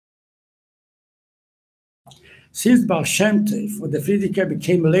Since Baal Shem Tov or the Friedrich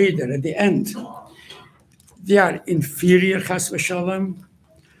became later at the end, they are inferior, chas v'shalom.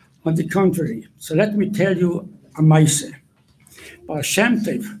 On the contrary. So let me tell you a maise. Baal Shem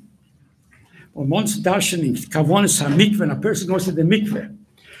Tov, or once darshaning, kavonis ha-mikveh, when a person goes to the mikveh,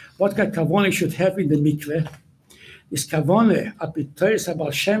 what kind of kavone should have in the mikveh? Is kavone, apitois ha-Baal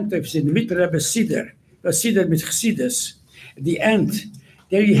Shem Tov, is in the mikveh Rebbe Siddur mit Chassidus. At the end,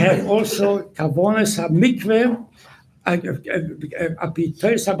 there you have also kavonis ha-mikveh,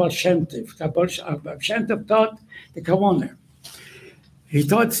 apitois ha-Baal Shem Tov. Baal Shem Tov taught the kavone. He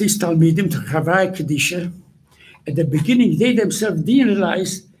taught his Talmidim to Chavai Kedisha. At the beginning, they themselves didn't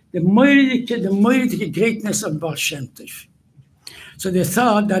realize the mighty greatness of Baal Shem Tov. So they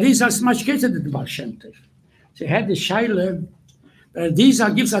thought that Arizal is much greater than the Baal Shem Tov. They had the shaila, but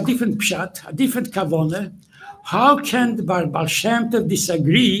Arizal gives a different pshat, a different kavona. How can the Baal Shem Tov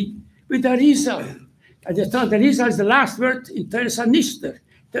disagree with Arizal? And they thought Arizal is the last word in Teresa Nister,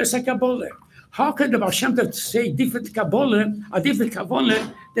 Teresa Kabbalah. How can the Baal Shem Tov say different Kabbalah, a different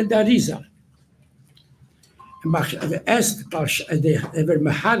kavona than the Arizal? They asked they were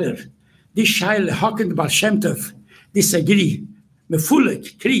meharer, this shaila, how can the Baal Shem Tov disagree?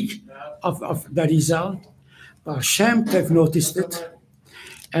 Mefulik, Krieg of the Arizal. Baal Shem Tov noticed it,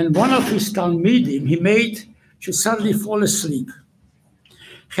 and one of his Talmidim he made should suddenly fall asleep.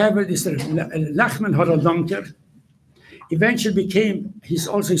 Chabad is Menachem Horodonker. Eventually became, he's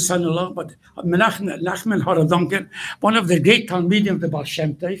also his son-in-law, but Menachem Horodonker, one of the great Talmidim of the Baal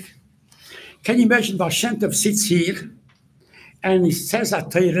Shem Tov. Can you imagine Baal Shem Tov sits here and he says a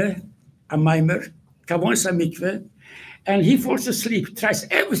Torah, a Maimer, Kavonis a mikveh, and he falls asleep, tries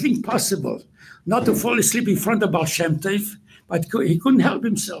everything possible not to fall asleep in front of Baal Shem Tov, but he couldn't help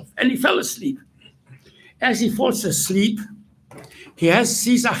himself, and he fell asleep. As he falls asleep, he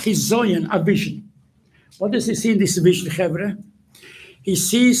sees a chizoyon, a vision. What does he see in this vision, Chevre? He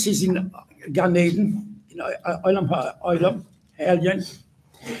sees he's in Gan Eden, in Olam, Alien,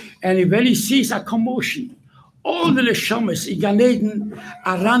 and when he sees a commotion, all the neshamas in Gan Eden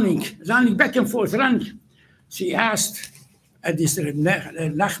are running back and forth, running. So he asked, this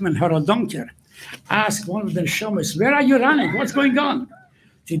Nachman Horodonker, asked one of the neshamas, where are you running? What's going on?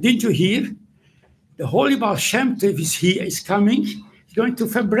 So didn't you hear? The Holy Baal Shem Tov is here, is coming. He's going to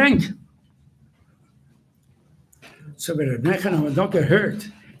Farbreng. So when Nachman Horodonker heard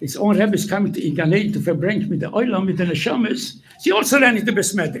his own Rebbe is coming to Gan Eden to Farbreng with the Olam, with the neshamas, he also ran into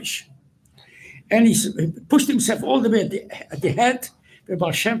Besmedish. And he pushed himself all the way at the head where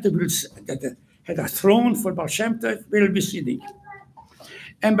Baal Shem Tov had a throne for Baal Shem Tov, where he'll be sitting.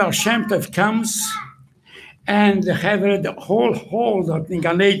 And Baal Shem Tov comes, and the whole hall in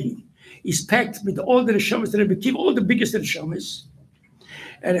Gan Eden is packed with all the neshamas, the Rebbe, all the biggest neshamas.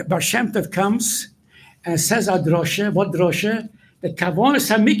 And Baal Shem Tov comes and says a droshe, what droshe? The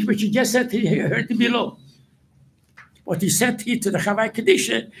kavonis hamik, which he just said, he heard it below. What he said here to the Chavai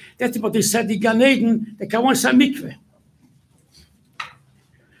Kedisha, that's what he said in Gan Eden, the kavonis hamikveh.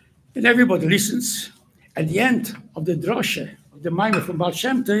 And everybody listens. At the end of the droshe, of the Maimer from Baal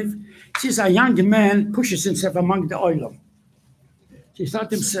Shem Tov, sees a young man pushes himself among the oilam. He thought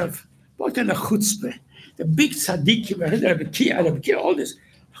to himself, what kind of chutzpah? The big tzaddik, all this.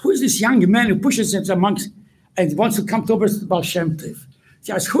 Who is this young man who pushes himself amongst and wants to come towards the Baal Shem Tov?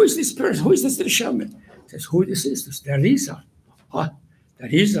 He asks, who is this person? Who is this Neshama? He says, who this is? This is the Arizal. The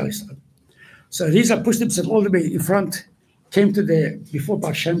Arizal. So Arizal pushed himself all the way in front, came to before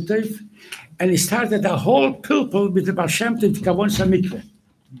Baal Shem Tov, and he started a whole pilpul with the Baal Shem Tov Kavonis HaMikveh.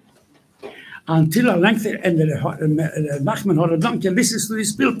 Until a length, and the Nachman Horodonker listens to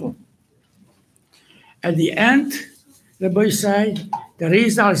this pilpul. At the end, the boy said, the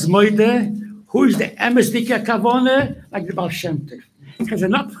Arizal is moide, who is the emesdike kavone, like the Baal Shem Tov. Because they're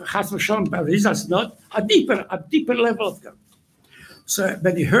not chas v'shalom, but Arizal is not a deeper level of God. So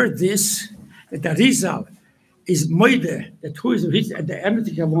when he heard this, that Arizal is moide, that who is the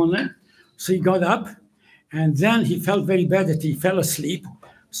emesdike kavone, so he got up, and then he felt very bad that he fell asleep.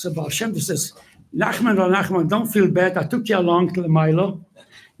 So Baal Shem Tov says, Nachman, don't feel bad. I took you along to the Milo.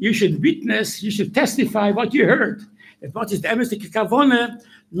 You should witness, you should testify what you heard. That what is the emesdike kavone,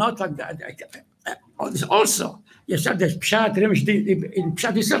 not like that. Also, yes, the pshat, in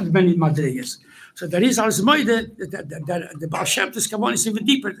pshat itself, many madrigas. So there is also moide, the Baal Shem Tov's kavone is even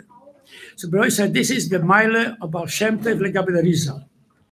deeper. So Baruch said, this is the mile of Baal Shem Tov legabe the Arizal.